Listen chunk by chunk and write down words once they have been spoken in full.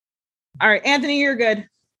All right, Anthony, you're good.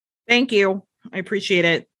 Thank you. I appreciate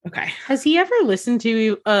it. Okay. Has he ever listened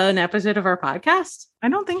to an episode of our podcast? I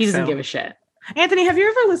don't think he so. He doesn't give a shit. Anthony, have you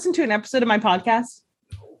ever listened to an episode of my podcast?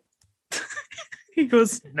 He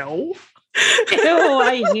goes, no. Ew,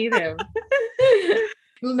 I hate him.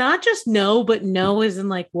 Not just no, but no as in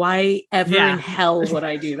like, why ever in hell would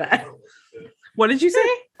I do that? What did you say?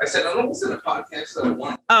 I said, I don't listen to podcasts that I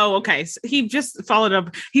want. Oh, okay. So he just followed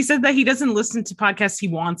up. He said that he doesn't listen to podcasts he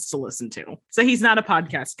wants to listen to. So he's not a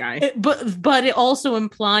podcast guy. But it also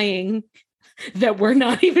implying that we're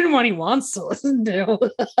not even what he wants to listen to.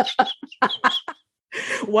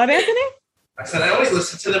 What, Anthony? I said, I only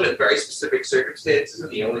listen to them in very specific circumstances, and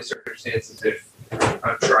the only circumstances if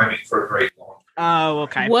I'm driving for a very long. Oh,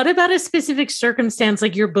 okay. What about a specific circumstance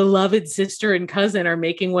like your beloved sister and cousin are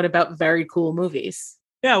making one about very cool movies?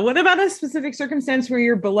 Yeah, what about a specific circumstance where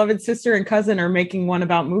your beloved sister and cousin are making one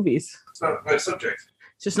about movies? It's not my subject.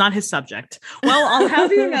 It's just not his subject. Well, I'll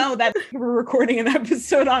have you know that we're recording an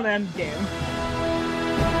episode on Endgame.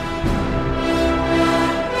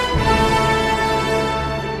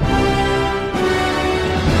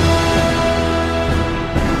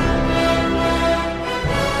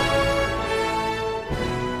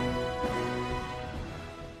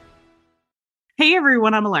 Hey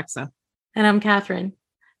everyone, I'm Alexa. And I'm Catherine.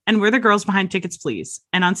 And we're the girls behind Tickets Please.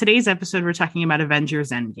 And on today's episode, we're talking about Avengers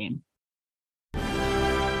Endgame.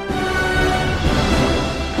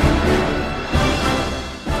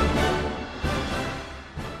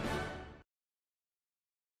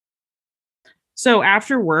 So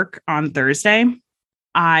after work on Thursday,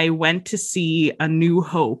 I went to see A New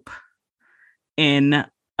Hope in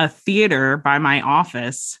a theater by my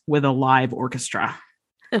office with a live orchestra.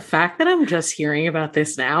 The fact that I'm just hearing about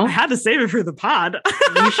this now. I had to save it for the pod.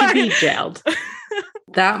 You should be jailed.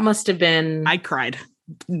 That must have been... I cried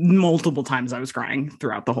multiple times. I was crying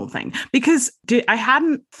throughout the whole thing because I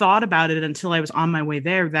hadn't thought about it until I was on my way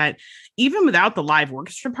there that even without the live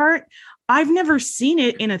orchestra part, I've never seen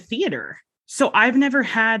it in a theater. So I've never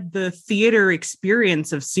had the theater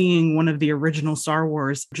experience of seeing one of the original Star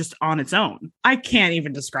Wars just on its own. I can't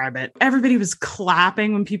even describe it. Everybody was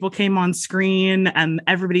clapping when people came on screen and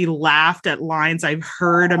everybody laughed at lines I've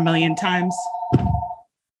heard a million times.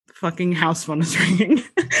 Fucking house phone is ringing.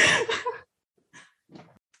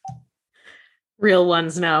 Real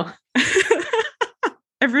ones, no.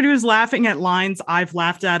 Everybody was laughing at lines I've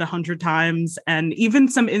laughed at 100 times. And even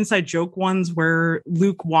some inside joke ones where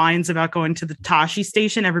Luke whines about going to the Tashi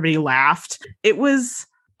station. Everybody laughed. It was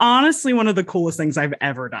honestly one of the coolest things I've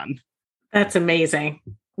ever done. That's amazing.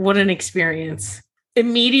 What an experience.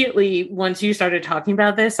 Immediately, once you started talking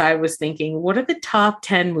about this, I was thinking, what are the top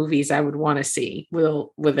 10 movies I would want to see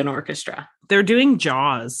with an orchestra? They're doing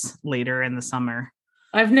Jaws later in the summer.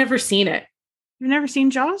 I've never seen it. You've never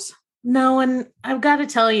seen Jaws? No, and I've got to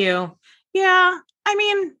tell you. Yeah. I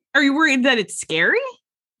mean, are you worried that it's scary?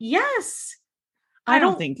 Yes. I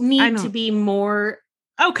don't need to be more.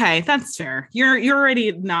 Okay, that's fair. You're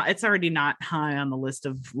already not, it's already not high on the list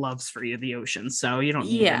of loves for you, the ocean. So you don't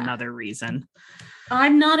need another reason.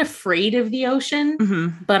 I'm not afraid of the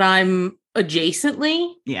ocean, but I'm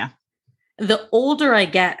adjacently. Yeah. The older I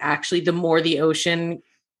get, actually, the more the ocean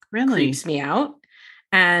creeps me out.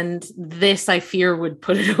 And this, I fear, would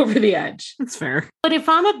put it over the edge. That's fair. But if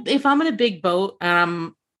I'm in a big boat,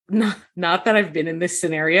 not that I've been in this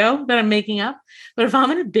scenario that I'm making up, but if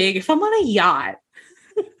I'm on a yacht,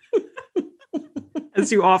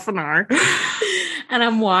 as you often are, and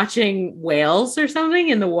I'm watching whales or something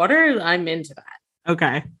in the water, I'm into that.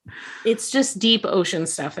 Okay. It's just deep ocean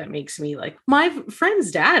stuff that makes me like. My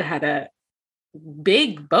friend's dad had a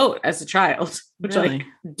big boat as a child, which like,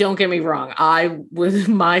 don't get me wrong,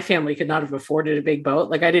 my family could not have afforded a big boat.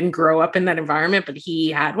 Like I didn't grow up in that environment, but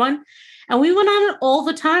he had one and we went on it all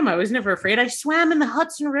the time. I was never afraid. I swam in the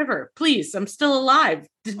Hudson River. Please, I'm still alive.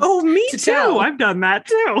 Oh, me too. I've done that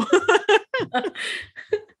too.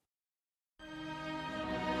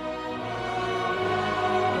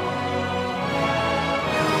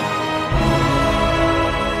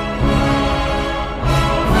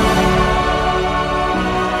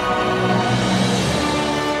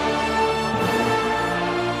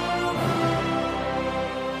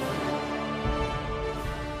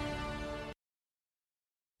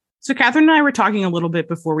 So Catherine and I were talking a little bit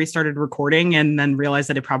before we started recording and then realized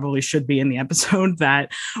that it probably should be in the episode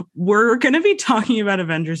that we're going to be talking about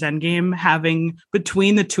Avengers Endgame, having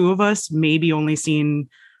between the two of us maybe only seen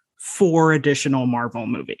 4 additional Marvel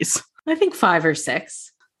movies. I think 5 or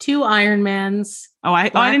 6. 2 Iron Mans. I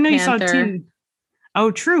didn't know you saw 2.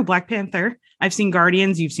 Oh, true. Black Panther. I've seen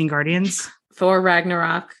Guardians. You've seen Guardians. Thor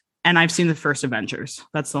Ragnarok. And I've seen the first Avengers.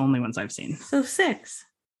 That's the only ones I've seen. So 6.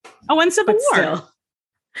 Oh, and Civil But War. still.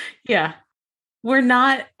 Yeah. We're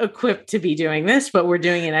not equipped to be doing this, but we're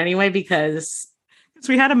doing it anyway because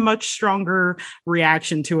we had a much stronger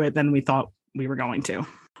reaction to it than we thought we were going to.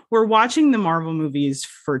 We're watching the Marvel movies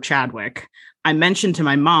for Chadwick. I mentioned to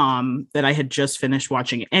my mom that I had just finished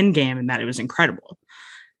watching Endgame and that it was incredible.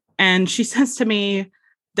 And she says to me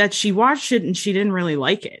that she watched it and she didn't really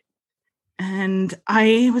like it. And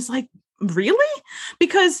I was like, really?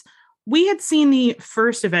 Because we had seen the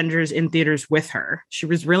first Avengers in theaters with her. She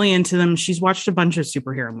was really into them. She's watched a bunch of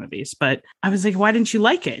superhero movies, but I was like, why didn't you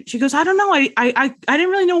like it? She goes, I don't know. I didn't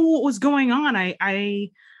really know what was going on. I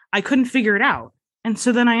couldn't figure it out. And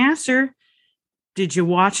so then I asked her, did you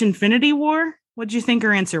watch Infinity War? What did you think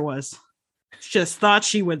her answer was? Just thought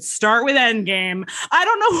she would start with Endgame. I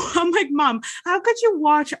don't know. I'm like, Mom, how could you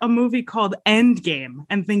watch a movie called Endgame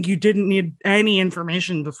and think you didn't need any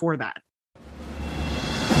information before that?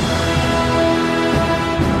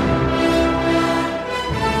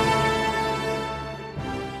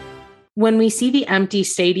 when we see the empty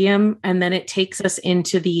stadium and then it takes us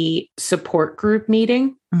into the support group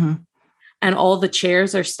meeting and all the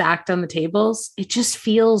chairs are stacked on the tables, it just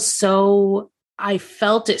feels so, I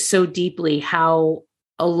felt it so deeply how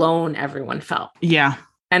alone everyone felt. Yeah.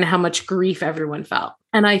 And how much grief everyone felt.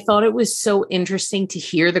 And I thought it was so interesting to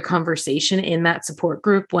hear the conversation in that support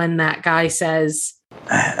group when that guy says,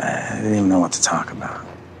 I didn't even know what to talk about.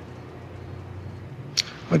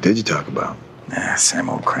 What did you talk about? Same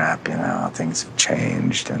old crap, you know, things have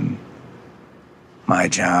changed, and my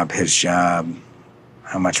job, his job,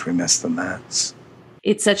 how much we miss the Mets.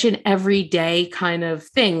 It's such an everyday kind of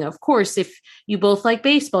thing. Of course, if you both like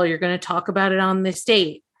baseball, you're going to talk about it on this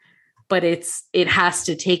date, but it has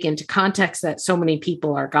to take into context that so many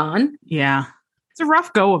people are gone. Yeah. It's a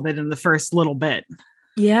rough go of it in the first little bit.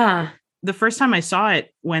 Yeah. The first time I saw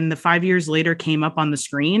it, when the 5 years later came up on the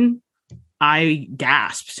screen, I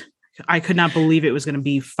gasped. I could not believe it was going to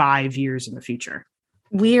be 5 years in the future.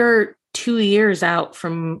 We're 2 years out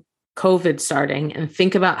from COVID starting, and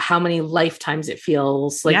think about how many lifetimes it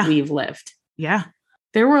feels like we've lived. Yeah.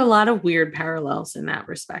 There were a lot of weird parallels in that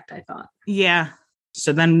respect, I thought. Yeah.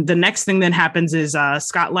 So then the next thing that happens is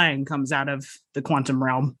Scott Lang comes out of the quantum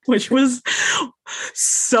realm, which was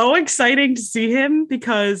so exciting to see him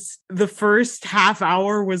because the first half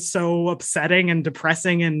hour was so upsetting and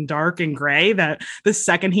depressing and dark and gray that the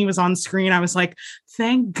second he was on screen, I was like,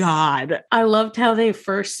 thank God. I loved how they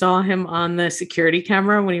first saw him on the security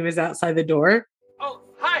camera when he was outside the door. Oh,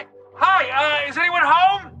 hi. Hi, is anyone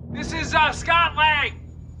home? This is Scott Lang.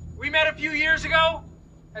 We met a few years ago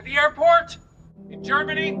at the airport. In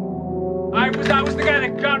Germany, I was the guy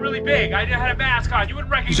that got really big. I had a mask on. You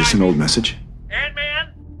wouldn't recognize me. Is this an old message?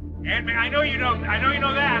 Ant-Man, I know you know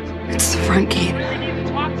that. It's the front gate. We need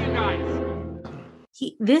to talk to you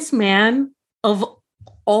guys. This man, of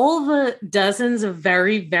all the dozens of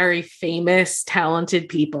very, very famous, talented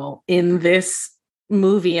people in this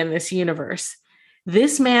movie, in this universe,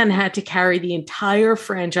 this man had to carry the entire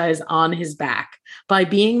franchise on his back by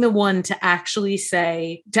being the one to actually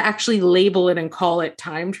label it and call it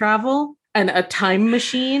time travel and a time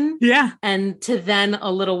machine. Yeah. And to then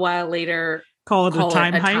a little while later call it a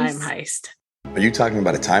time heist. Are you talking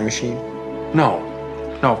about a time machine? No,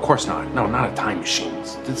 of course not. No, not a time machine.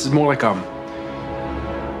 This is more like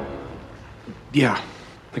yeah,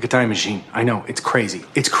 like a time machine. I know, it's crazy.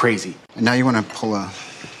 It's crazy. And now you want to pull a,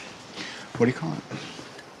 what do you call it?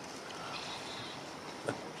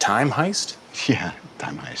 A time heist? Yeah,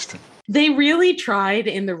 time heist. They really tried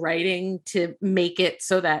in the writing to make it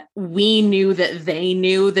so that we knew that they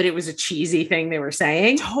knew that it was a cheesy thing they were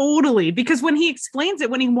saying. Totally. Because when he explains it,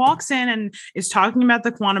 when he walks in and is talking about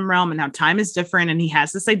the quantum realm and how time is different, and he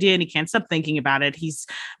has this idea and he can't stop thinking about it, he's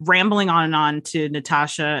rambling on and on to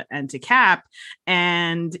Natasha and to Cap.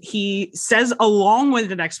 And he says a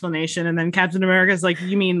long-winded explanation. And then Captain America is like,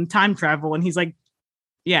 you mean time travel? And he's like,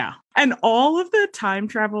 yeah. And all of the time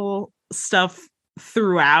travel stuff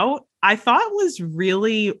throughout, I thought was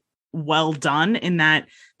really well done in that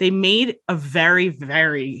they made a very,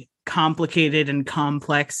 very complicated and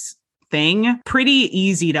complex thing pretty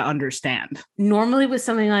easy to understand. Normally with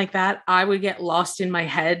something like that, I would get lost in my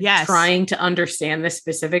head trying to understand the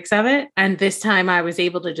specifics of it. And this time I was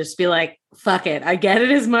able to just be like, fuck it. I get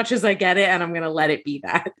it as much as I get it, and I'm going to let it be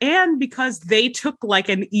that. And because they took like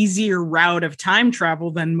an easier route of time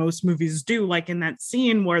travel than most movies do, like in that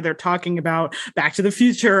scene where they're talking about Back to the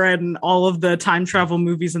Future and all of the time travel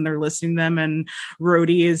movies and they're listing them, and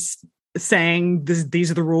Rhodey is saying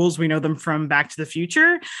these are the rules, we know them from Back to the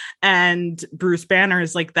Future, and Bruce Banner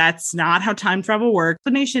is like, that's not how time travel works. The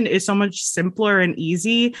explanation is so much simpler and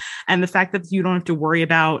easy, and the fact that you don't have to worry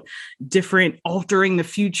about different altering the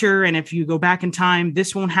future, and if you go back in time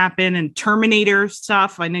this won't happen, and Terminator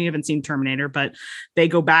stuff. I know you haven't seen Terminator, but they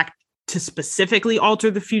go back to specifically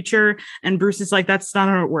alter the future, and Bruce is like, that's not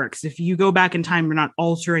how it works. If you go back in time, you're not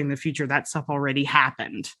altering the future, that stuff already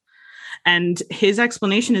happened. And his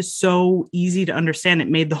explanation is so easy to understand. It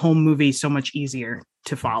made the whole movie so much easier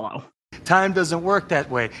to follow. Time doesn't work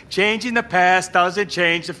that way. Changing the past doesn't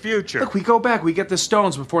change the future. Look, we go back, we get the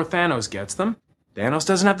stones before Thanos gets them. Thanos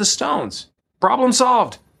doesn't have the stones. Problem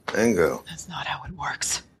solved. Bingo. That's not how it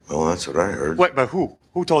works. Well, that's what I heard. Wait, but who?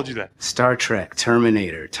 Who told you that? Star Trek,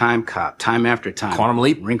 Terminator, Time Cop, Time After Time. Quantum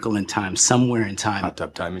Leap. Wrinkle in Time, Somewhere in Time. Hot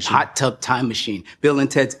Tub Time Machine. Hot Tub Time Machine. Bill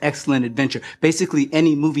and Ted's Excellent Adventure. Basically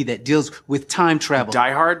any movie that deals with time travel.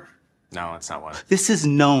 Die Hard? No, that's not one. This is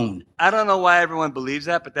known. I don't know why everyone believes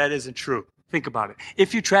that, but that isn't true. Think about it.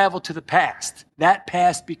 If you travel to the past, that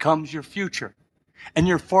past becomes your future. And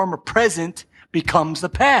your former present becomes the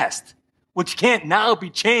past, which can't now be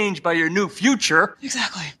changed by your new future.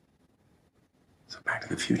 Exactly. So Back to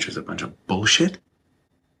the Future is a bunch of bullshit?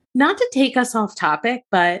 Not to take us off topic,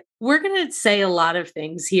 but we're going to say a lot of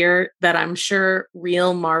things here that I'm sure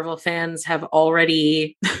real Marvel fans have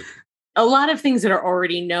already, a lot of things that are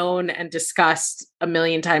already known and discussed a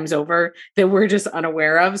million times over that we're just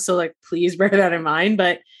unaware of. So like, please bear that in mind.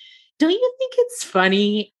 But don't you think it's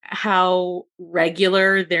funny how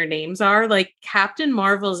regular their names are? Like Captain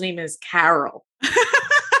Marvel's name is Carol.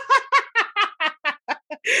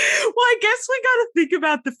 Well, I guess we got to think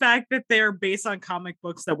about the fact that they're based on comic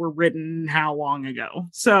books that were written how long ago.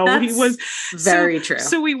 So That's he was very true.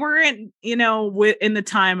 So we weren't, in the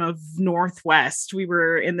time of Northwest. We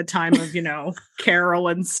were in the time of, Carol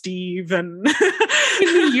and Steve and in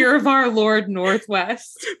the year of our Lord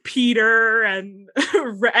Northwest, Peter, and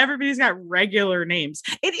everybody's got regular names.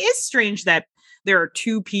 It is strange that there are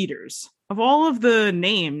two Peters. Of all of the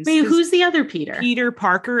names, wait, who's the other Peter? Peter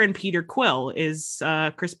Parker and Peter Quill is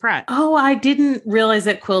Chris Pratt. Oh, I didn't realize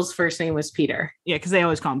that Quill's first name was Peter. Yeah, because they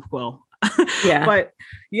always call him Quill. Yeah. But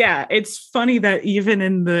yeah, it's funny that even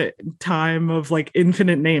in the time of like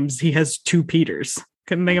infinite names, he has two Peters.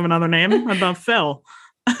 Couldn't think of another name about Phil.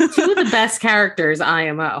 Two of the best characters,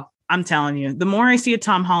 IMO. I'm telling you, the more I see a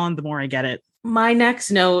Tom Holland, the more I get it. My next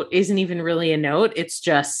note isn't even really a note. It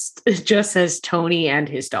just says Tony and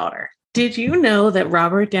his daughter. Did you know that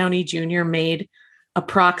Robert Downey Jr. made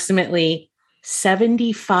approximately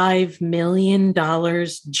 $75 million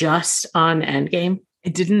just on Endgame? I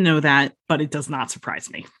didn't know that, but it does not surprise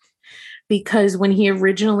me. Because when he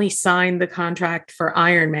originally signed the contract for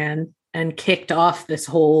Iron Man and kicked off this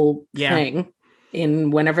whole thing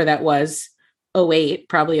in whenever that was, 2008,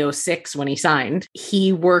 probably 2006 when he signed,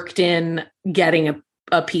 he worked in getting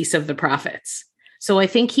a piece of the profits. So I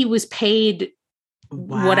think he was paid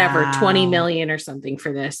whatever 20 million or something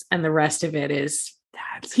for this, and the rest of it is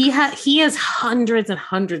he has hundreds and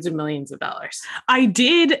hundreds of millions of dollars. I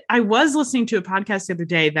was listening to a podcast the other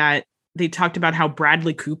day that they talked about how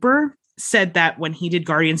Bradley Cooper said that when he did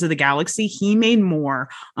Guardians of the Galaxy, he made more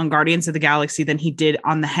on Guardians of the Galaxy than he did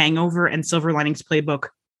on The Hangover and Silver Linings Playbook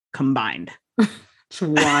combined. It's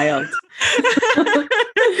wild.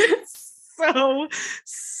 So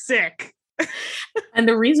sick. And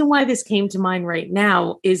the reason why this came to mind right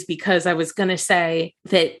now is because I was going to say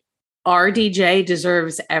that RDJ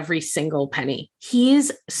deserves every single penny.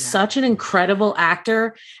 He's such an incredible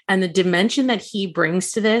actor, and the dimension that he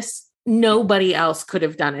brings to this, nobody else could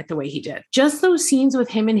have done it the way he did. Just those scenes with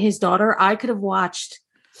him and his daughter, I could have watched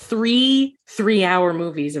 3 3-hour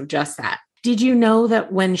movies of just that. Did you know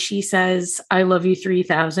that when she says, "I love you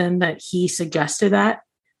 3000," that he suggested that?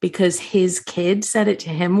 Because his kid said it to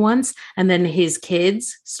him once, and then his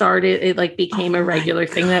kids started, it like became a regular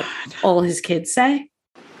thing that all his kids say.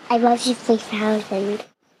 I love you 3000.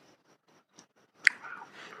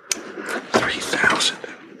 3,000?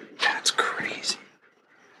 That's crazy.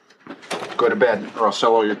 Go to bed, or I'll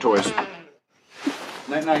sell all your toys.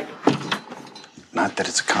 Night-night. Not that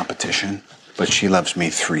it's a competition, but she loves me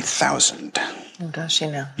 3,000. Oh, does she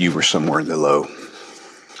now? You were somewhere in the low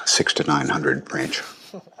 600 to 900 range.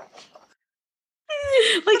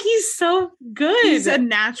 Like, he's so good. He's a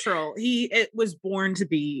natural. It was born to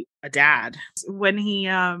be a dad. When he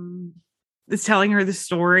is telling her the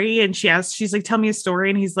story, and she's like, "Tell me a story,"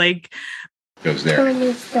 and he's like, Goes there. Tell me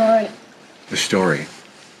a story. The story.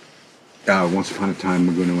 Once upon a time,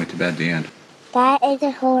 Maguna went to bed. The end. That is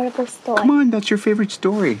a horrible story. Come on, that's your favorite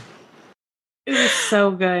story. It was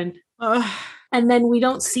so good. And then we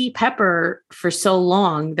don't see Pepper for so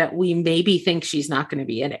long that we maybe think she's not going to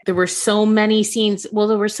be in it. There were so many scenes. Well,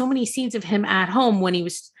 there were so many scenes of him at home when he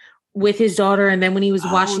was with his daughter, and then when he was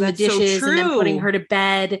washing the dishes and then putting her to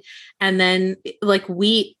bed. And then like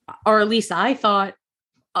or at least I thought,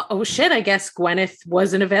 oh shit, I guess Gwyneth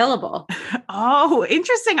wasn't available. Oh,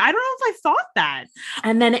 interesting. I don't know if I thought that.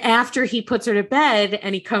 And then after he puts her to bed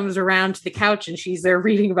and he comes around to the couch and she's there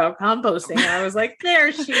reading about composting, and I was like,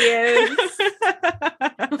 there she is.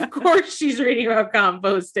 Of course she's reading about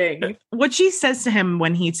composting. What she says to him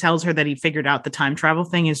when he tells her that he figured out the time travel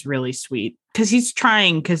thing is really sweet. Because he's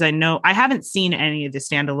trying, because I know I haven't seen any of the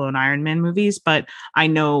standalone Iron Man movies, but I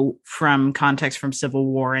know from context from Civil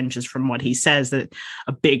War and just from what he says that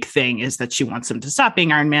a big thing is that she wants him to stop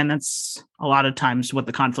being Iron Man. That's a lot of times what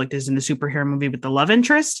the conflict is in the superhero movie with the love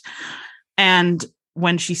interest. And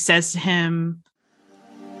when she says to him,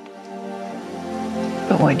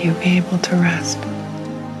 but would you be able to rest?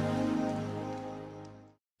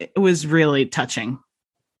 It was really touching.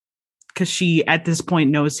 Because she, at this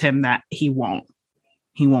point, knows him that he won't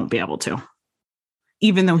be able to,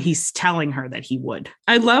 even though he's telling her that he would.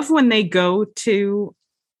 I love when they go to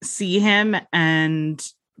see him and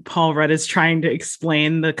Paul Rudd is trying to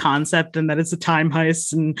explain the concept and that it's a time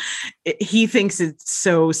heist. And he thinks it's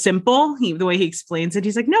so simple. The way he explains it,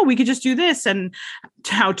 he's like, no, we could just do this. And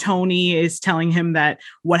how Tony is telling him that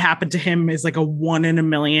what happened to him is like a 1 in a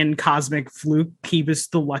million cosmic fluke. He was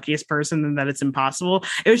the luckiest person and that it's impossible.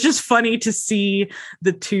 It was just funny to see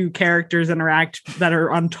the two characters interact that are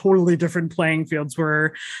on totally different playing fields,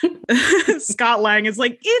 where Scott Lang is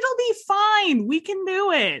like, it'll be fine. We can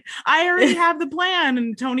do it. I already have the plan.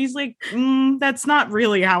 And Tony's like, that's not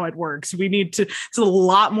really how it works. We need to, it's a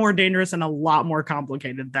lot more dangerous and a lot more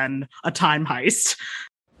complicated than a time heist.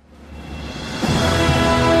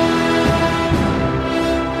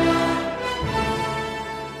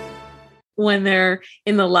 When they're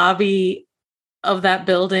in the lobby of that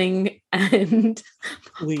building and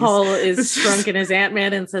Please. Paul is shrunk in his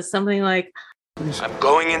Ant-Man and says something like, I'm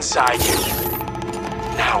going inside you.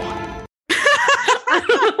 Now.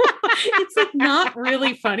 It's like not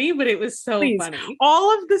really funny, but it was so Please. funny.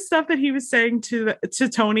 All of the stuff that he was saying to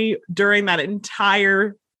Tony during that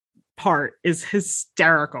entire part is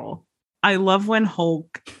hysterical. I love when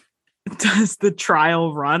Hulk does the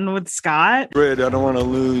trial run with Scott. Red, I don't want to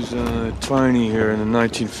lose Tiny here in the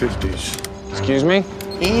 1950s. Excuse me?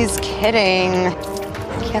 He's kidding.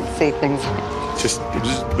 I can't say things like Just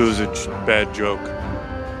it was a bad joke.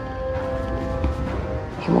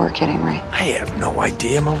 you were kidding, right? I have no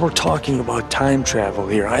idea, man. We're talking about time travel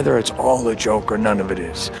here. Either it's all a joke or none of it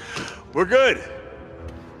is. We're good.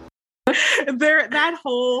 That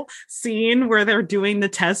whole scene where they're doing the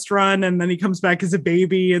test run and then he comes back as a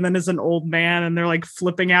baby and then as an old man and they're like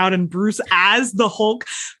flipping out, and Bruce as the Hulk,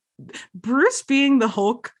 Bruce being the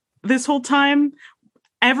Hulk this whole time,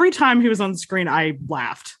 every time he was on screen, I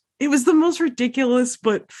laughed. It was the most ridiculous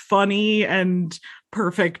but funny and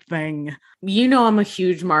perfect thing. You know, I'm a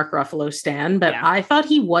huge Mark Ruffalo stan, but yeah. I thought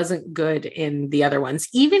he wasn't good in the other ones.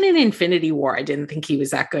 Even in Infinity War, I didn't think he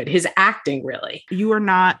was that good. His acting, really. You are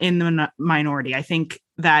not in the minority. I think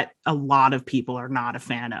that a lot of people are not a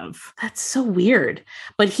fan of. That's so weird.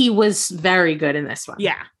 But he was very good in this one.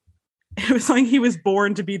 Yeah. It was like he was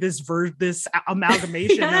born to be this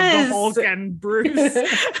amalgamation yes. of the Hulk and Bruce.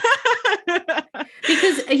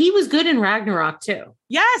 Because he was good in Ragnarok too.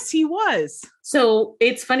 Yes, he was. So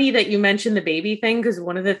it's funny that you mentioned the baby thing, because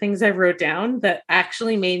one of the things I wrote down that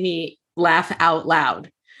actually made me laugh out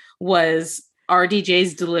loud was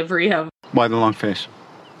RDJ's delivery of, why the long face?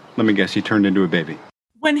 Let me guess, he turned into a baby.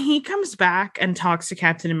 When he comes back and talks to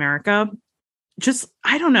Captain America, just,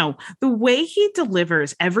 I don't know, the way he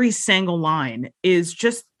delivers every single line is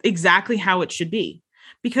just exactly how it should be.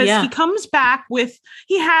 Because he comes back with,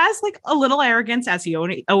 he has like a little arrogance, as he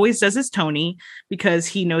always does as Tony, because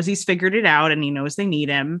he knows he's figured it out and he knows they need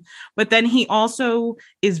him. But then he also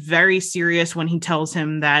is very serious when he tells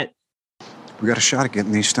him that we got a shot at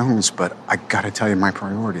getting these stones, but I got to tell you my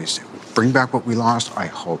priorities. Bring back what we lost, I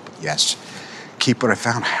hope, yes. Keep what I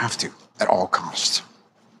found, have to, at all costs.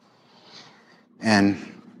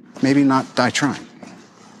 And maybe not die trying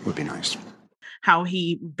would be nice. How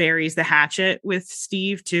he buries the hatchet with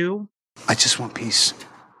Steve, too. I just want peace.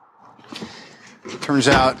 Turns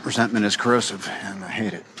out resentment is corrosive, and I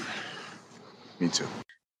hate it. Me too.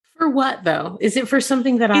 For what, though? Is it for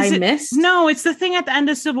something that I missed? No, it's the thing at the end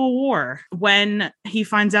of Civil War when he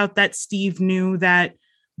finds out that Steve knew that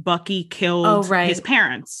Bucky killed his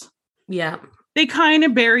parents. Yeah. They kind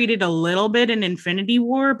of buried it a little bit in Infinity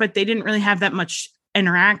War, but they didn't really have that much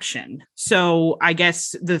interaction. So I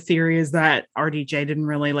guess the theory is that RDJ didn't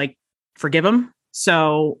really like forgive him.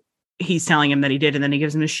 So he's telling him that he did, and then he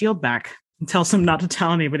gives him his shield back and tells him not to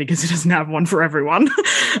tell anybody because he doesn't have one for everyone.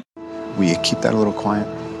 Will you keep that a little quiet?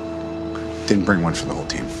 Didn't bring one for the whole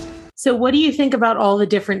team. So what do you think about all the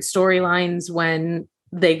different storylines when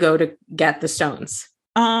they go to get the stones?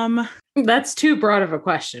 That's too broad of a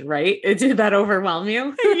question, right? Did that overwhelm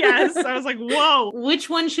you? Yes. I was like, whoa. Which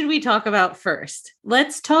one should we talk about first?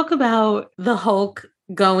 Let's talk about the Hulk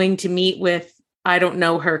going to meet with, I don't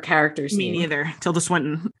know her character's name. Me neither. Tilda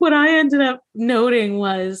Swinton. What I ended up noting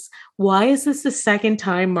was, why is this the second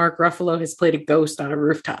time Mark Ruffalo has played a ghost on a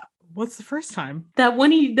rooftop? What's the first time? That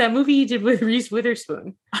movie he did with Reese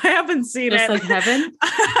Witherspoon. I haven't seen Just it. Like Heaven?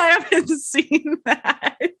 I haven't seen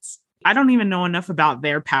that. I don't even know enough about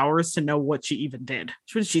their powers to know what she even did.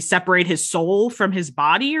 Should she separate his soul from his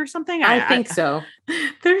body or something? I think so.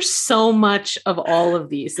 There's so much of all of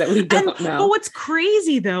these that we don't know. But what's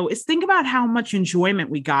crazy though is think about how much enjoyment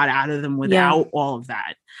we got out of them without all of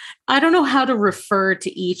that. I don't know how to refer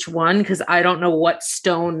to each one because I don't know what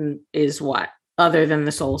stone is what other than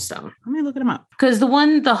the soul stone. Let me look them up. Because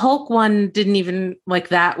the Hulk one didn't even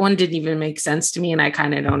make sense to me, and I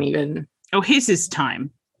kind of don't even. Oh, his is time.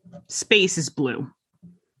 Space is blue.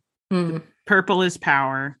 Purple is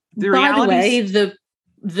power. By the way,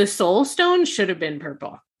 the soul stone should have been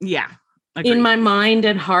purple. Yeah. Agreed. In my mind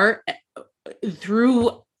and heart,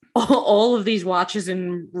 through all of these watches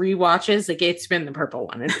and rewatches, like it's been the purple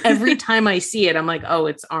one. And every time I see it, I'm like, oh,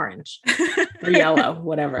 it's orange or yellow,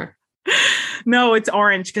 whatever. No, it's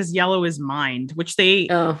orange because yellow is mind, which they.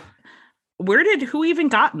 Oh. Who even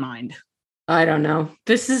got mind? I don't know.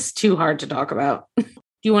 This is too hard to talk about.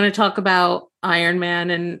 Do you want to talk about Iron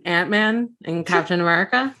Man and Ant-Man and Captain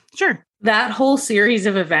America? Sure. That whole series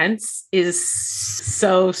of events is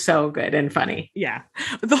so good and funny. Yeah.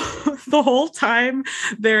 The whole time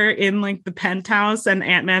they're in like the penthouse and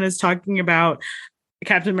Ant-Man is talking about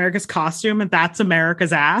Captain America's costume and that's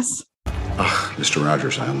America's ass. Mr.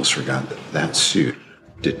 Rogers, I almost forgot that suit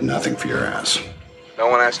did nothing for your ass. No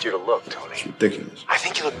one asked you to look, Tony. It's ridiculous. I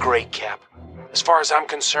think you look great, Cap. As far as I'm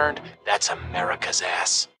concerned, that's America's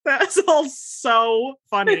ass. That's all so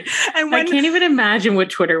funny. And I can't even imagine what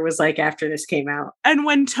Twitter was like after this came out. And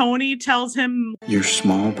when Tony tells him... You're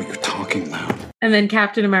small, but you're talking loud. And then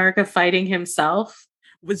Captain America fighting himself.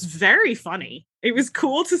 Was very funny. It was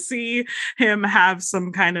cool to see him have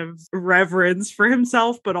some kind of reverence for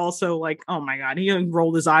himself, but also like, oh my God, he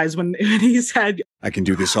rolled his eyes when he said... I can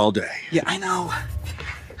do this all day. Yeah, I know.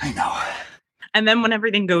 And then when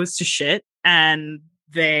everything goes to shit and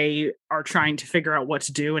they are trying to figure out what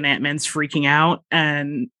to do and Ant-Man's freaking out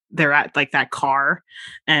and they're at like that car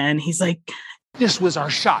and he's like, this was our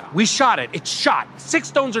shot. We shot it. It's shot. 6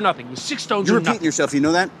 stones or nothing. 6 stones You're or repeating nothing. yourself. You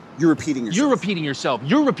know that? You're repeating yourself. You're repeating yourself.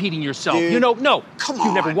 You're repeating yourself. Dude. You know, no. Come You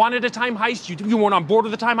on. never wanted a time heist. You weren't on board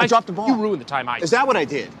with the time heist. I dropped the ball. You ruined the time heist. Is that what I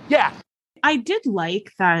did? Yeah. I did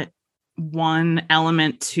like that one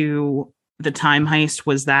element to the time heist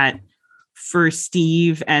was that for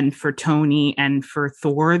Steve and for Tony and for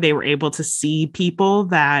Thor, they were able to see people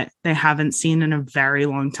that they haven't seen in a very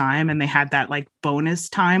long time. And they had that like bonus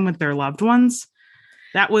time with their loved ones.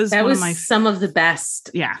 That was some of the best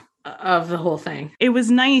yeah, of the whole thing. It was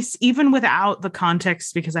nice, even without the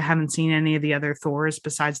context, because I haven't seen any of the other Thors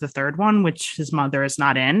besides the third one, which his mother is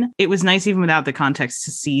not in. It was nice, even without the context,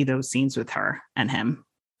 to see those scenes with her and him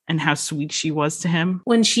and how sweet she was to him.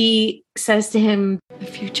 When she says to him, the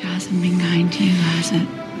future hasn't been kind to you, has it?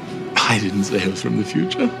 I didn't say I was from the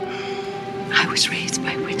future. I was raised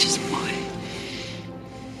by witches, boy.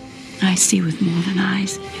 I see with more than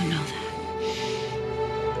eyes, you know that.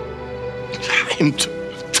 I am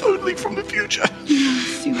totally from the future.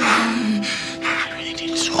 Yes, you are. I really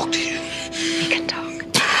need to talk to you. We can talk.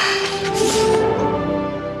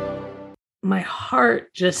 My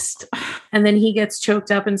heart just... And then he gets choked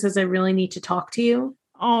up and says, I really need to talk to you.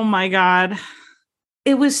 Oh my God.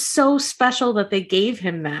 It was so special that they gave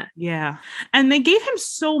him that. Yeah. And they gave him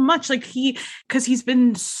so much, like because he's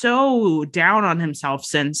been so down on himself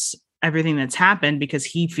since everything that's happened, because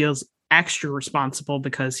he feels extra responsible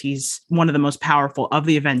because he's one of the most powerful of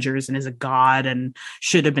the Avengers and is a god and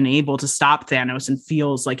should have been able to stop Thanos, and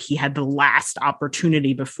feels like he had the last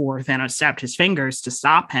opportunity before Thanos snapped his fingers to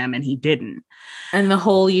stop him, and he didn't. And the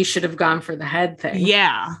whole you should have gone for the head thing.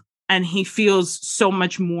 Yeah. And he feels so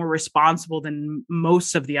much more responsible than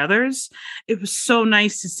most of the others. It was so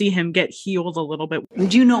nice to see him get healed a little bit.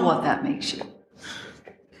 Do you know what that makes you?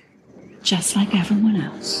 Just like everyone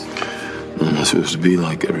else. I'm not supposed to be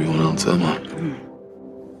like everyone else, am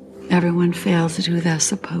I? Everyone fails at who they're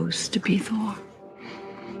supposed to be, Thor.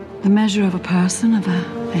 The measure of a person, of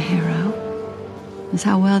a hero, is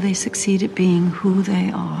how well they succeed at being who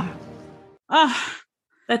they are. Oh,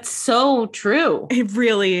 that's so true. It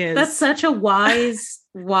really is. That's such a wise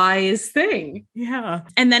thing. Yeah.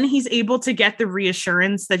 And then he's able to get the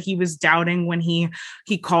reassurance that he was doubting when he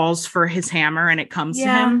calls for his hammer and it comes to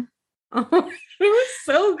him. Oh, it was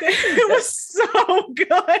so good. It was so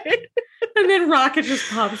good. And then Rocket just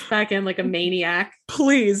pops back in like a maniac.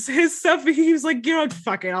 Please. His stuff, he was like, you know what,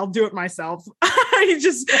 fuck it, I'll do it myself.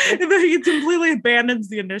 He completely abandons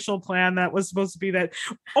the initial plan that was supposed to be that.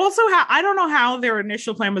 Also, I don't know how their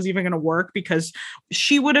initial plan was even going to work, because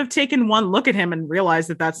she would have taken one look at him and realized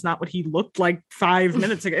that that's not what he looked like 5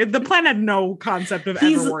 minutes ago. The plan had no concept of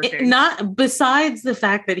ever working. Not besides the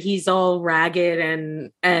fact that he's all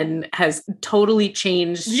ragged and has totally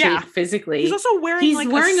changed shape physically. He's also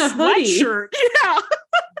wearing a hoodie. Shirt. Yeah.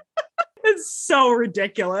 It's so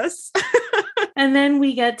ridiculous. And then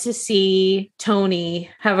we get to see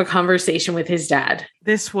Tony have a conversation with his dad.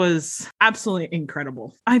 This was absolutely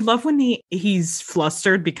incredible. I love when he's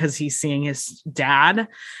flustered because he's seeing his dad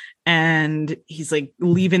and he's like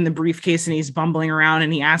leaving the briefcase and he's bumbling around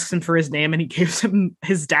and he asks him for his name and he gives him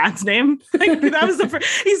his dad's name. Like that was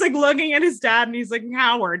he's like looking at his dad and he's like,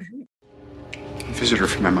 Howard. A visitor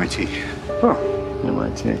from MIT. Oh,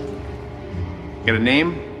 MIT. Got a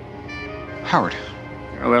name? Howard.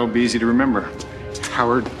 Well, that'll be easy to remember.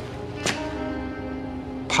 Howard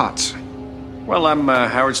Potts. Well, I'm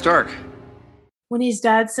Howard Stark. When his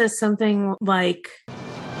dad says something like,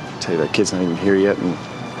 I tell you, that kid's not even here yet, and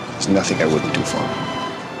there's nothing I wouldn't do for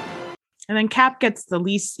him. And then Cap gets the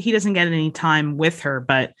least, he doesn't get any time with her,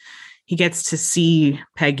 but he gets to see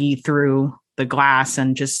Peggy through the glass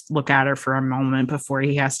and just look at her for a moment before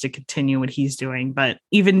he has to continue what he's doing. But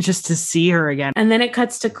even just to see her again. And then it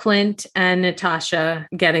cuts to Clint and Natasha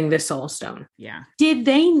getting the Soul Stone. Yeah. Did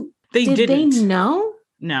they know?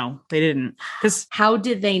 No, they didn't. Because how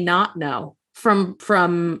did they not know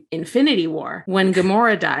from Infinity War when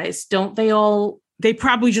Gamora dies? Don't they all? They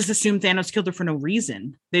probably just assumed Thanos killed her for no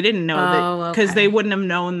reason. They didn't know that because they wouldn't have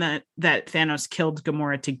known that Thanos killed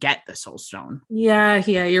Gamora to get the Soul Stone. Yeah,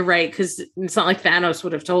 you're right. Because it's not like Thanos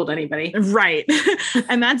would have told anybody, right?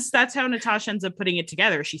 And that's how Natasha ends up putting it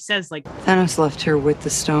together. She says, like, Thanos left her with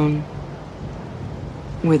the stone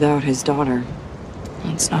without his daughter.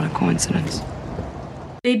 It's not a coincidence.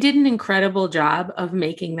 They did an incredible job of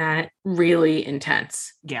making that really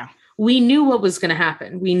intense. Yeah. We knew what was going to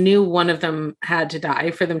happen. We knew one of them had to die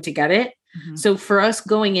for them to get it. Mm-hmm. So for us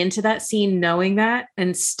going into that scene, knowing that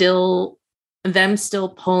and still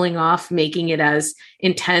pulling off, making it as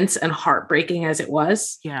intense and heartbreaking as it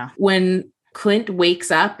was. Yeah. When Clint wakes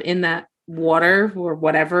up in that water or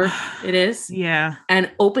whatever it is. Yeah. And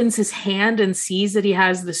opens his hand and sees that he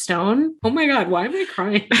has the stone. Oh my God, why am I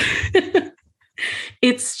crying?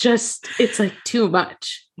 It's like too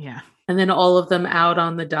much. Yeah. And then all of them out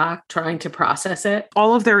on the dock trying to process it.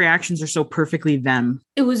 All of their reactions are so perfectly them.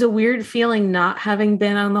 It was a weird feeling not having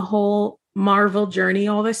been on the whole Marvel journey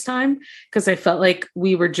all this time, because I felt like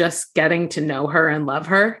we were just getting to know her and love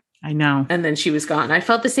her. I know. And then she was gone. I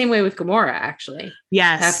felt the same way with Gamora, actually.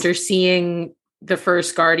 Yes. After seeing the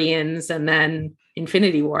first Guardians and then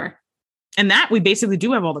Infinity War. And that we basically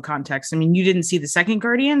do have all the context. I mean, you didn't see the second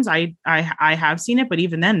Guardians. I have seen it, but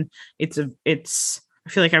even then I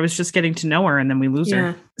feel like I was just getting to know her and then we lose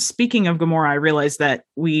her. Speaking of Gamora, I realized that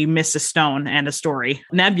we miss a stone and a story.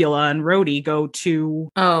 Nebula and Rhodey go to...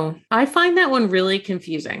 Oh, I find that one really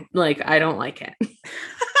confusing. Like, I don't like it.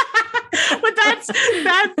 But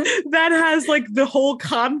that has like the whole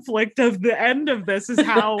conflict of the end of this is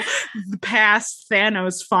how the past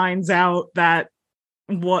Thanos finds out that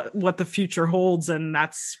what the future holds, and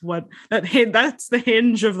that's the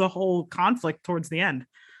hinge of the whole conflict towards the end.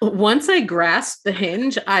 Once I grasped the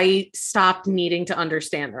hinge, I stopped needing to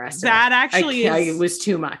understand the rest that of it. Actually it was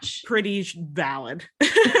too much. Pretty valid.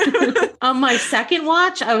 On my second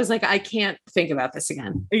watch, I was like, I can't think about this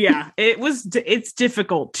again. Yeah, it's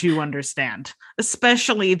difficult to understand,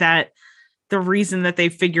 especially that the reason that they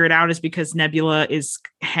figure it out is because Nebula is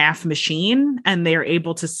half machine and they're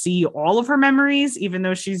able to see all of her memories, even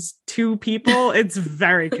though she's two people. It's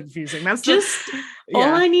very confusing. That's all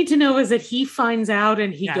I need to know is that he finds out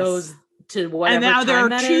and he goes to whatever. And now there are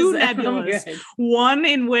two is, Nebulas, one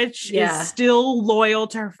in which is still loyal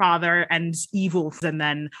to her father and evil, and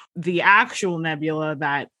then the actual Nebula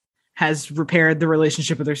that has repaired the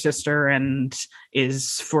relationship with her sister and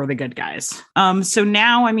is for the good guys. So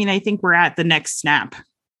now, I mean, I think we're at the next snap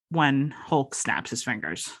when Hulk snaps his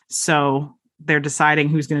fingers. So they're deciding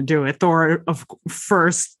who's going to do it, Thor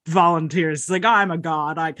first volunteers. He's like, oh, I'm a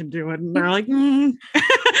god, I can do it. And they're like,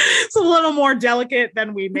 it's a little more delicate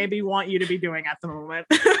than we maybe want you to be doing at the moment.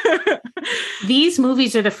 These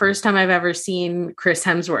movies are the first time I've ever seen Chris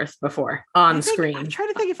Hemsworth before on screen. I'm trying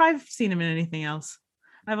to think if I've seen him in anything else.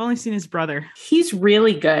 I've only seen his brother. He's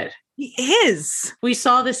really good. He is. We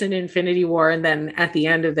saw this in Infinity War, and then at the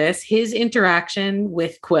end of this, his interaction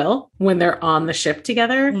with Quill when they're on the ship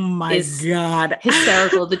together is God,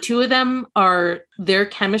 hysterical. The two of them their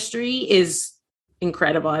chemistry is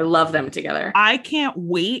incredible. I love them together. I can't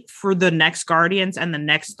wait for the next Guardians and the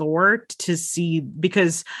next Thor to see,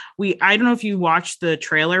 because I don't know if you watched the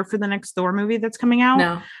trailer for the next Thor movie that's coming out.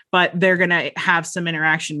 No. But they're gonna have some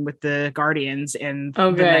interaction with the Guardians in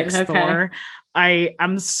the next Thor.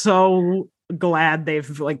 I'm so glad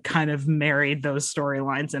they've like kind of married those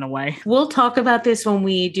storylines in a way. We'll talk about this when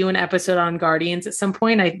we do an episode on Guardians at some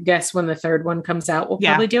point. I guess when the third one comes out, we'll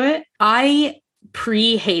probably do it. I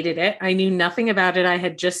hated it. I knew nothing about it. I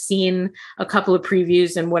had just seen a couple of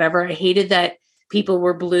previews and whatever. I hated that people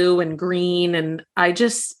were blue and green, and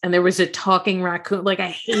there was a talking raccoon. Like, I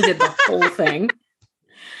hated the whole thing.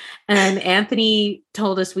 And Anthony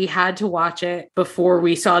told us we had to watch it before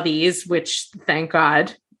we saw these, which thank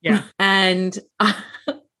God. Yeah. And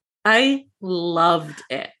I loved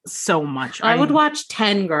it so much. I would watch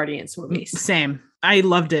 10 Guardians movies. Same. I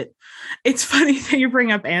loved it. It's funny that you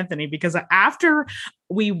bring up Anthony, because after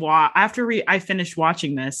I finished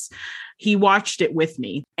watching this, he watched it with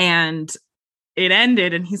me and it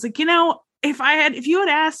ended. And he's like, if you had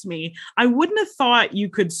asked me, I wouldn't have thought you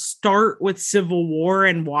could start with Civil War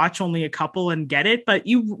and watch only a couple and get it. But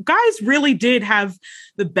you guys really did have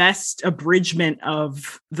the best abridgment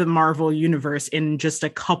of the Marvel universe in just a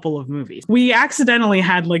couple of movies. We accidentally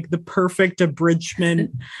had like the perfect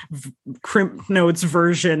abridgment Crimp Notes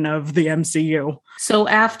version of the MCU. So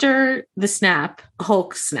after the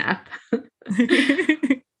Hulk snap,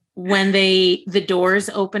 when the doors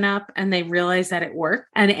open up and they realize that it worked,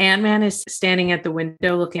 and Ant-Man is standing at the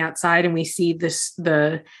window looking outside, and we see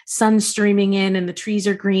the sun streaming in and the trees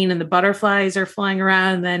are green and the butterflies are flying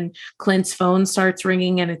around, and then Clint's phone starts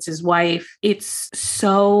ringing and it's his wife. It's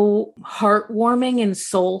so heartwarming and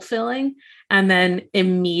soul-filling. And then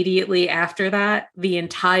immediately after that, the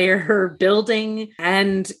entire building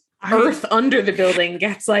and earth under the building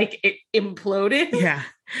gets it imploded. Yeah.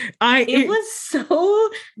 It was so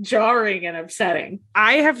jarring and upsetting.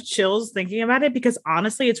 I have chills thinking about it, because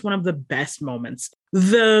honestly, it's one of the best moments.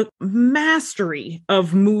 The mastery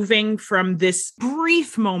of moving from this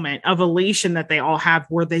brief moment of elation that they all have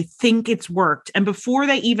where they think it's worked, and before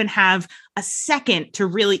they even have a second to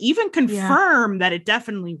really even confirm that it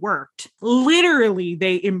definitely worked, literally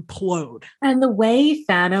they implode. And the way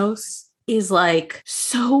Thanos is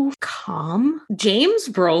so calm. James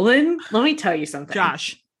Brolin, let me tell you something.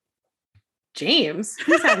 Josh. James?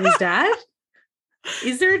 Is that his dad?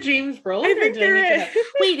 Is there a James Brolin? I think there is.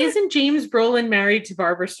 Wait, isn't James Brolin married to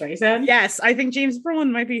Barbara Streisand? Yes, I think James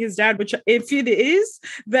Brolin might be his dad, which if it is,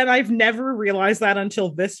 then I've never realized that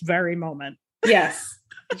until this very moment. Yes.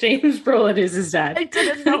 James Brolin is his dad. I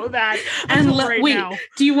didn't know that. And wait,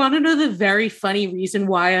 do you want to know the very funny reason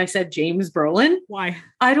why I said James Brolin? Why?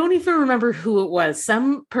 I don't even remember who it was.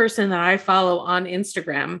 Some person that I follow on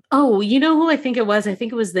Instagram. Oh, you know who I think it was? I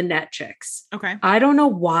think it was the Net Chicks. Okay. I don't know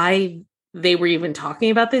why they were even talking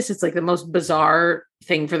about this. It's the most bizarre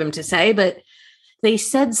thing for them to say, but they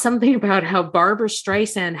said something about how Barbara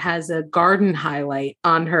Streisand has a garden highlight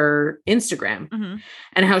on her Instagram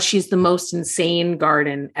and how she's the most insane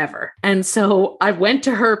garden ever. And so I went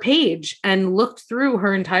to her page and looked through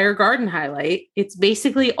her entire garden highlight. It's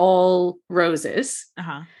basically all roses.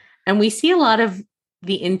 And we see a lot of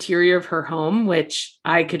the interior of her home, which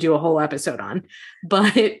I could do a whole episode on.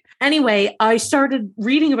 But anyway, I started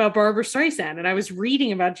reading about Barbara Streisand and I was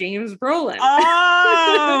reading about James Brolin.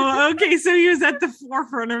 Oh, okay. So he was at the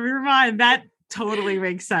forefront of your mind. That totally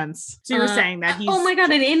makes sense. So you were saying that he's... Oh my God.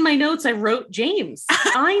 And in my notes, I wrote James.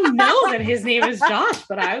 I know that his name is Josh,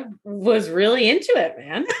 but I was really into it,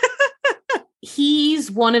 man.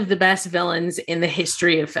 He's one of the best villains in the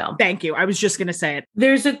history of film. Thank you. I was just going to say it.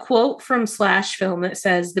 There's a quote from Slash Film that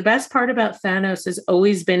says, "The best part about Thanos has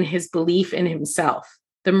always been his belief in himself.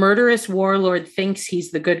 The murderous warlord thinks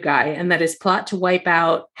he's the good guy and that his plot to wipe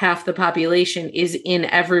out half the population is in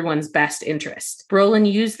everyone's best interest. Brolin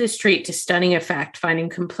used this trait to stunning effect, finding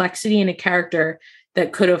complexity in a character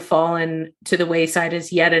that could have fallen to the wayside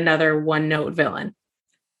as yet another one-note villain."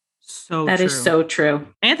 So that is so true.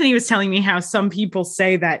 Anthony was telling me how some people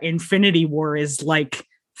say that Infinity War is like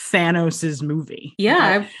Thanos's movie.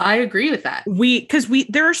 Yeah, I agree with that.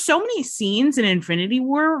 There are so many scenes in Infinity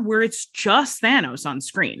War where it's just Thanos on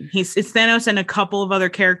screen. It's Thanos and a couple of other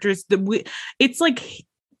characters it's like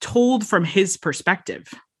told from his perspective.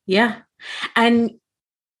 Yeah. And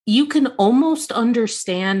you can almost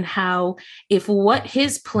understand how, if what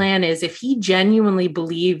his plan is, if he genuinely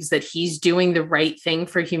believes that he's doing the right thing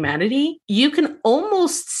for humanity, you can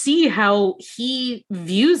almost see how he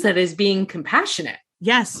views that as being compassionate.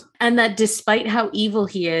 Yes. And that despite how evil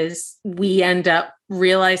he is, we end up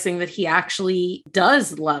realizing that he actually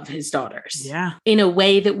does love his daughters. Yeah. In a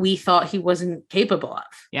way that we thought he wasn't capable of.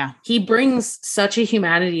 Yeah. He brings such a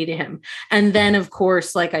humanity to him. And then, of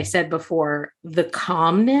course, like I said before, the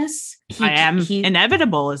calmness. I am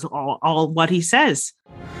inevitable is all what he says.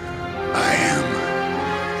 I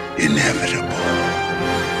am inevitable.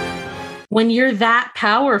 When you're that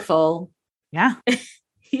powerful. Yeah.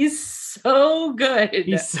 He's so good.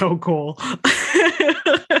 He's so cool.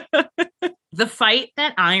 The fight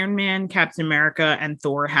that Iron Man, Captain America, and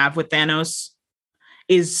Thor have with Thanos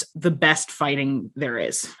is the best fighting there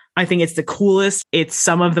is. I think it's the coolest. It's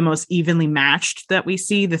some of the most evenly matched that we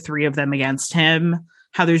see, the three of them against him.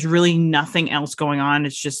 How there's really nothing else going on.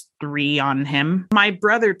 It's just three on him. My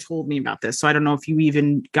brother told me about this, so I don't know if you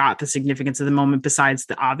even got the significance of the moment besides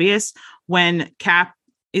the obvious. When Cap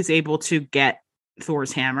is able to get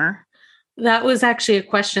Thor's hammer. That was actually a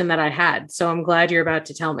question that I had, so I'm glad you're about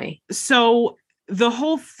to tell me. So the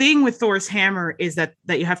whole thing with Thor's hammer is that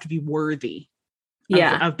you have to be worthy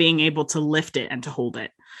of being able to lift it and to hold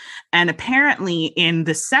it. And apparently in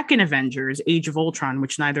the second Avengers, Age of Ultron,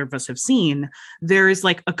 which neither of us have seen, there is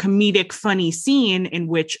like a comedic, funny scene in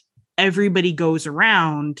which everybody goes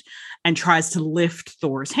around and tries to lift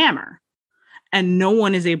Thor's hammer. And no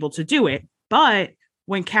one is able to do it. But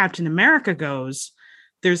when Captain America goes,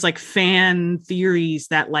 there's like fan theories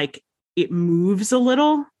that like it moves a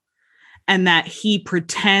little and that he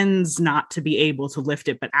pretends not to be able to lift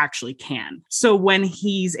it, but actually can. So when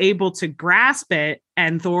he's able to grasp it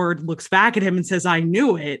and Thor looks back at him and says, I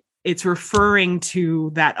knew it, it's referring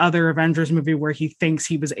to that other Avengers movie where he thinks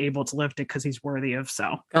he was able to lift it because he's worthy of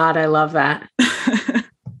so. God, I love that.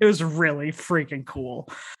 It was really freaking cool.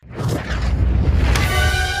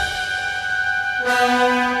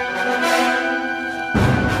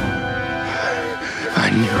 I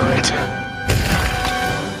knew it.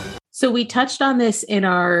 So we touched on this in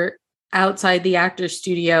our Outside the Actors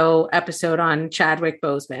Studio episode on Chadwick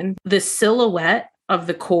Boseman. The silhouette of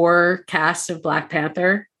the core cast of Black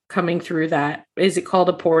Panther coming through that, is it called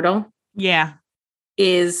a portal? Yeah.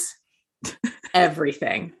 Is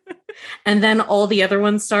everything. And then all the other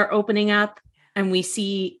ones start opening up and we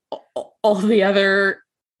see all the other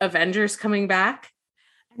Avengers coming back.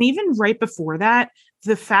 And even right before that,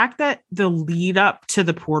 the fact that the lead up to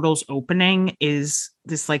the portal's opening is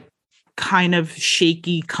this like kind of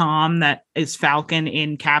shaky calm that is Falcon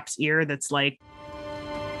in Cap's ear that's like,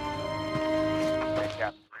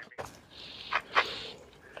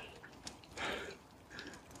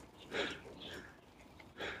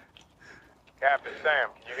 Captain Sam,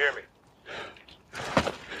 can you hear me?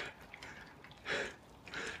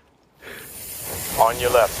 On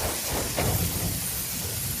your left.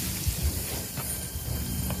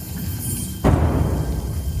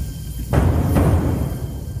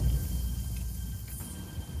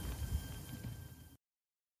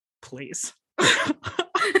 Please. I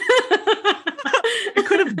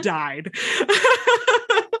could have died.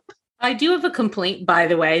 I do have a complaint, by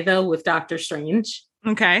the way, though, with Doctor Strange.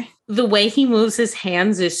 Okay. The way he moves his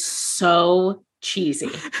hands is so cheesy.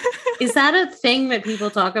 Is that a thing that people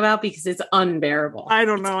talk about? Because it's unbearable. I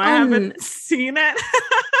don't know. I haven't seen it.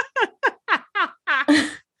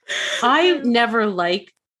 I never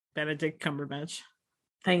liked Benedict Cumberbatch.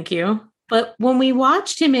 Thank you. But when we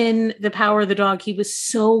watched him in The Power of the Dog, he was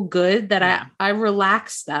so good that I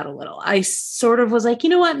relaxed that a little. I sort of was like, you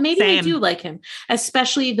know what? Maybe I do like him,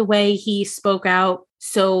 especially the way he spoke out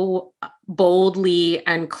so boldly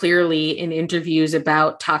and clearly in interviews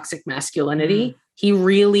about toxic masculinity. He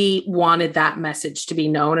really wanted that message to be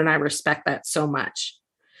known, and I respect that so much.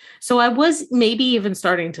 So I was maybe even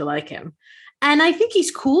starting to like him. And I think he's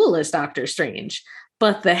cool as Doctor Strange.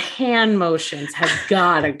 But the hand motions have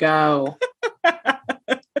got to go.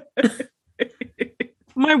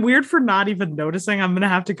 Am I weird for not even noticing? I'm going to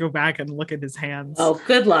have to go back and look at his hands. Oh,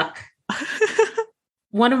 good luck.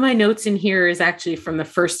 One of my notes in here is actually from the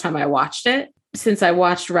first time I watched it. Since I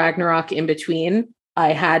watched Ragnarok in between,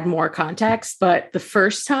 I had more context. But the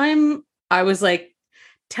first time I was like,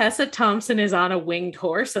 Tessa Thompson is on a winged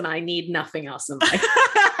horse and I need nothing else in life.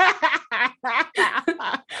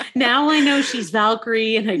 Now I know she's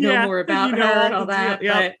Valkyrie and I know more about her and all that.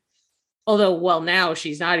 But although, well, now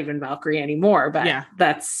she's not even Valkyrie anymore, but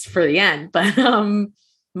that's for the end. But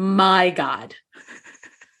my God.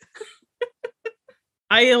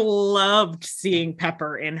 I loved seeing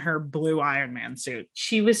Pepper in her blue Iron Man suit.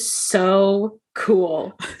 She was so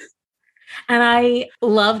cool. And I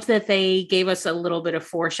loved that they gave us a little bit of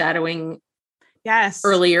foreshadowing. Yes.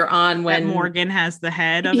 Earlier on when that Morgan has the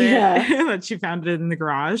head of it that she found it in the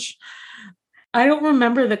garage. I don't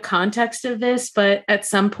remember the context of this, but at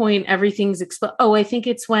some point everything's I think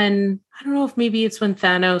it's when, I don't know if maybe it's when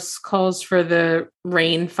Thanos calls for the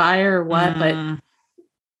rain fire or what, but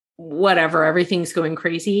whatever, everything's going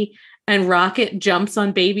crazy. And Rocket jumps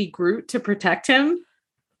on baby Groot to protect him.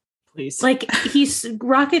 Please. Like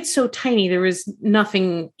Rocket's so tiny, there was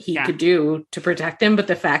nothing he could do to protect him, but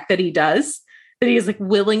the fact that he does, that he is like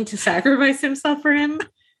willing to sacrifice himself for him.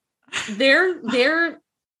 Their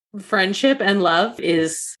friendship and love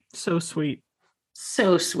is so sweet.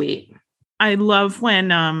 So sweet. I love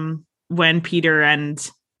when Peter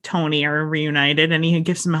and Tony are reunited and he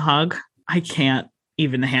gives him a hug. I can't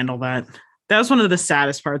even handle that. That was one of the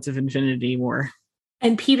saddest parts of Infinity War.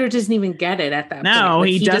 And Peter doesn't even get it at that point. No, like,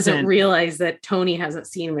 he doesn't realize that Tony hasn't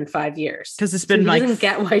seen him in 5 years. Because it's been he doesn't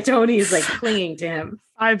get why Tony is like clinging to him.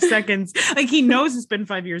 5 seconds. Like he knows it's been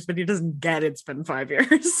 5 years, but he doesn't get it's been 5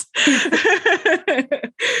 years.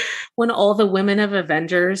 When all the women of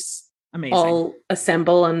Avengers all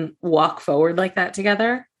assemble and walk forward like that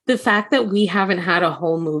together, the fact that we haven't had a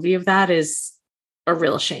whole movie of that is a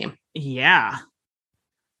real shame. Yeah.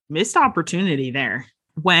 Missed opportunity there.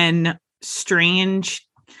 When Strange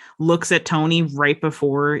looks at Tony right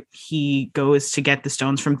before he goes to get the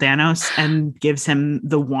stones from Thanos and gives him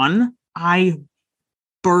the one, I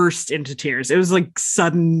burst into tears. It was like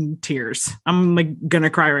sudden tears. I'm like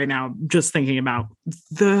gonna cry right now just thinking about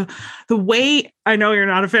the way. I know you're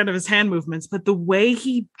not a fan of his hand movements, but the way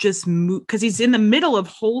he just moved, because he's in the middle of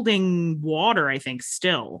holding water, I think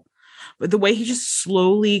still, but the way he just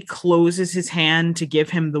slowly closes his hand to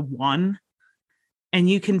give him the one. And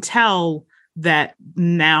you can tell that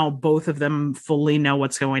now both of them fully know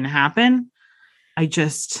what's going to happen. I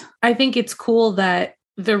think it's cool that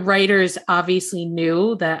the writers obviously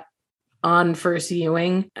knew that on first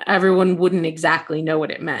viewing, everyone wouldn't exactly know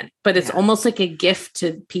what it meant, but it's almost like a gift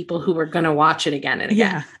to people who are going to watch it again and again.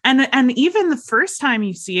 Yeah. And even the first time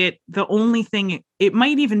you see it, the only thing, it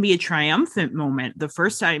might even be a triumphant moment. The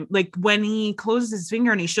first time, like when he closes his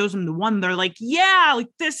finger and he shows them the one, they're like, yeah, like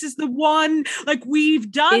this is the one, like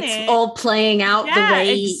we've done it. It's all playing out the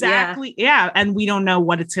way. Exactly. Yeah. And we don't know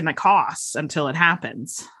what it's going to cost until it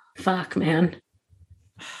happens. Fuck, man.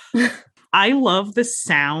 I love the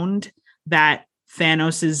sound that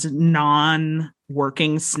Thanos's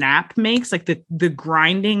non-working snap makes, like the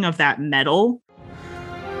grinding of that metal.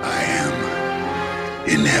 I am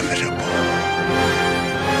inevitable.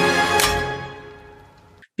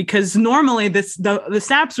 Because normally the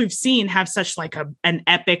snaps we've seen have such like an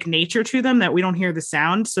epic nature to them that we don't hear the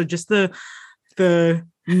sound. So just the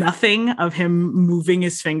nothing of him moving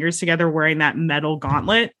his fingers together wearing that metal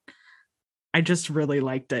gauntlet, I just really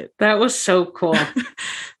liked it. That was so cool.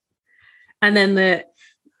 And then the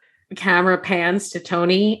camera pans to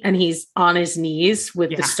Tony and he's on his knees with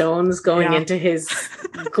the stones going into his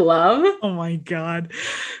glove. Oh my God.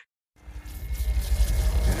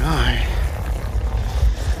 And I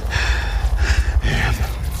am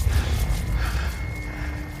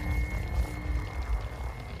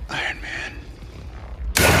Iron Man.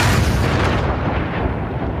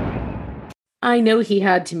 I know he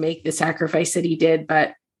had to make the sacrifice that he did,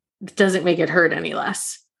 but it doesn't make it hurt any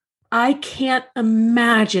less. I can't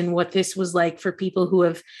imagine what this was like for people who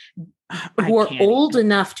are old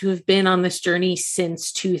enough to have been on this journey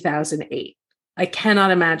since 2008. I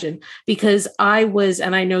cannot imagine, because I was,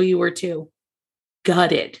 and I know you were too,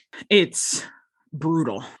 gutted. It's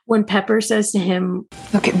brutal. When Pepper says to him,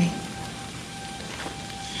 "Look at me.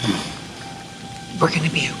 We're going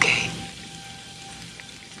to be okay."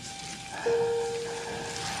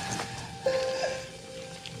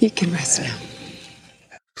 You can rest now.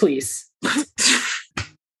 Please.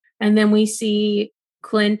 And then we see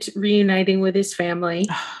Clint reuniting with his family.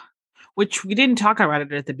 Which we didn't talk about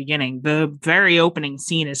it at the beginning. The very opening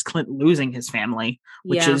scene is Clint losing his family,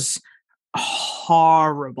 which is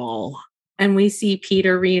horrible. And we see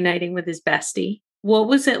Peter reuniting with his bestie. What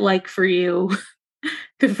was it like for you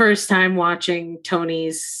the first time watching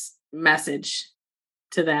Tony's message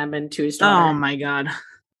to them and to his daughter? Oh my God.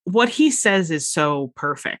 What he says is so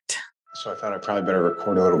perfect. So I thought I'd probably better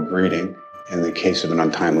record a little greeting in the case of an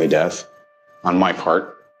untimely death on my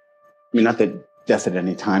part. I mean, not that death at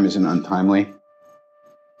any time isn't untimely.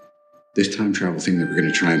 This time travel thing that we're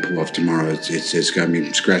going to try and pull off tomorrow, it's got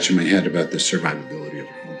me scratching my head about the survivability of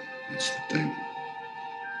it all. That's the thing.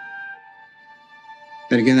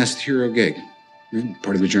 Then again, that's the hero gig. Right?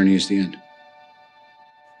 Part of the journey is the end.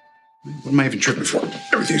 What am I even tripping for?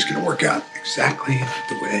 Everything's going to work out exactly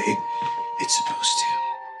the way it's supposed to.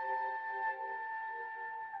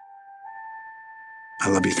 I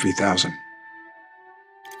love you 3,000.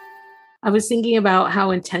 I was thinking about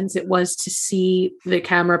how intense it was to see the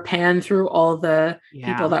camera pan through all the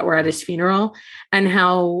people that were at his funeral, and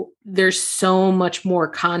how there's so much more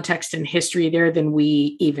context and history there than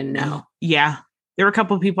we even know. Yeah. There were a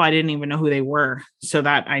couple of people I didn't even know who they were. So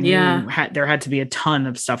that I knew there had to be a ton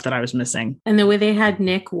of stuff that I was missing. And the way they had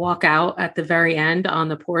Nick walk out at the very end on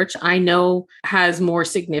the porch, I know has more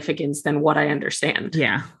significance than what I understand.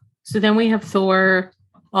 Yeah. So then we have Thor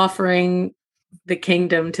offering the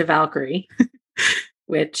kingdom to Valkyrie,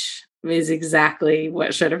 which is exactly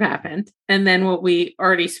what should have happened. And then what we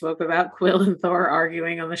already spoke about, Quill and Thor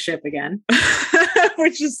arguing on the ship again.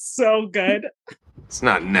 Which is so good. It's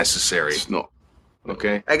not necessary. It's not.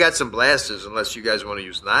 Okay. I got some blasters unless you guys want to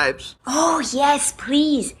use knives. Oh, yes,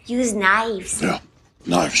 please. Use knives. Yeah,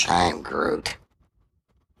 knives. I'm Groot.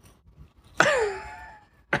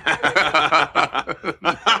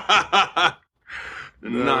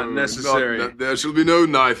 Not necessary. There shall be no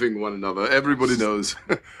knifing one another. Everybody knows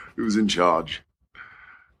who's in charge.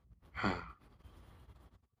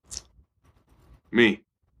 Me.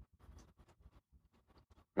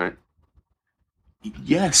 Right?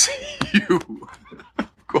 Yes, you.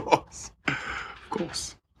 Of course. Of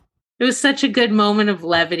course. It was such a good moment of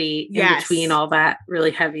levity in between all that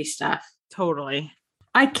really heavy stuff. Totally.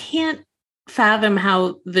 I can't fathom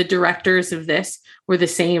how the directors of this were the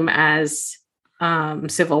same as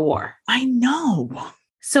Civil War. I know.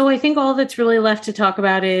 So I think all that's really left to talk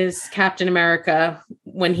about is Captain America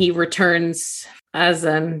when he returns as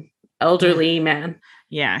an elderly man.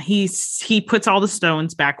 Yeah, he puts all the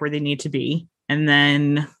stones back where they need to be, and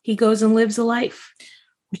then he goes and lives a life,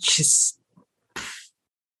 which is,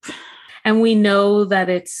 and we know that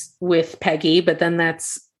it's with Peggy, but then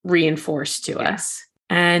that's reinforced to us.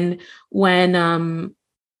 And when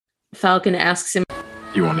Falcon asks him,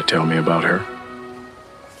 "You want to tell me about her?"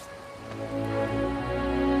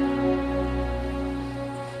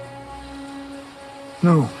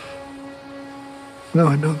 No,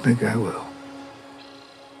 I don't think I will.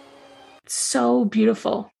 So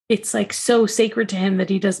beautiful. It's like so sacred to him that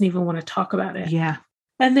he doesn't even want to talk about it. Yeah.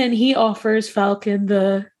 And then he offers Falcon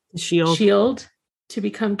the shield to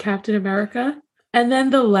become Captain America. And then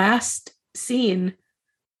the last scene,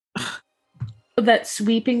 that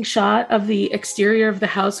sweeping shot of the exterior of the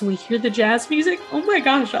house, and we hear the jazz music. Oh my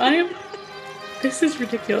gosh, this is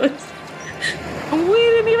ridiculous. We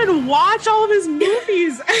didn't even watch all of his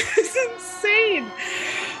movies. It's insane.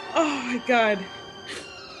 Oh my God.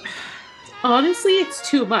 Honestly, it's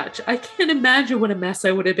too much. I can't imagine what a mess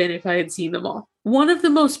I would have been if I had seen them all. One of the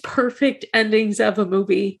most perfect endings of a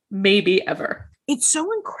movie, maybe ever. It's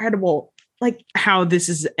so incredible, like how this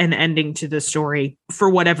is an ending to the story for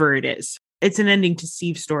whatever it is. It's an ending to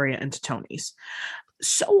Steve's story and to Tony's.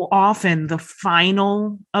 So often the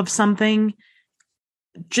final of something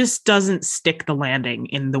just doesn't stick the landing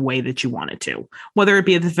in the way that you want it to, whether it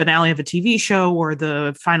be the finale of a TV show or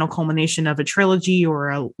the final culmination of a trilogy or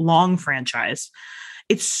a long franchise.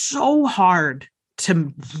 It's so hard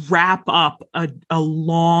to wrap up a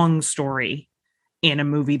long story in a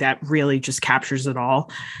movie that really just captures it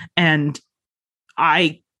all. And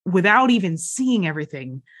I, without even seeing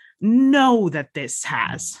everything, know that this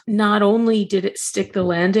has. Not only did it stick the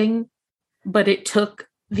landing, but it took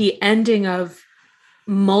the ending of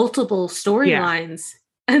multiple storylines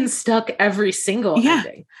and stuck every single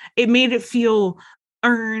ending. It made it feel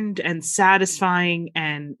earned and satisfying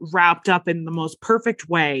and wrapped up in the most perfect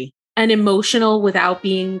way. And emotional without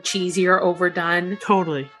being cheesy or overdone.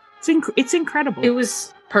 Totally. It's incredible. It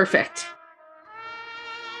was perfect.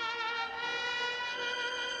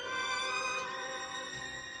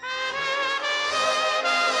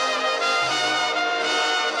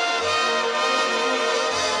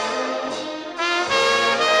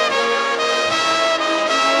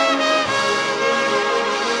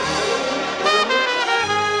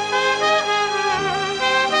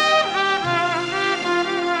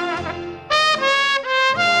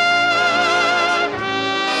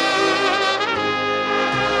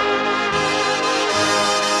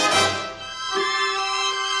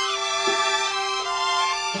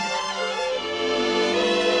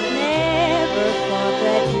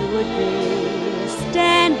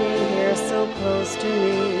 Standing here so close to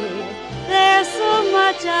me, there's so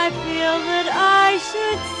much I feel that I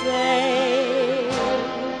should say,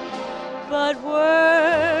 but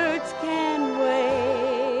words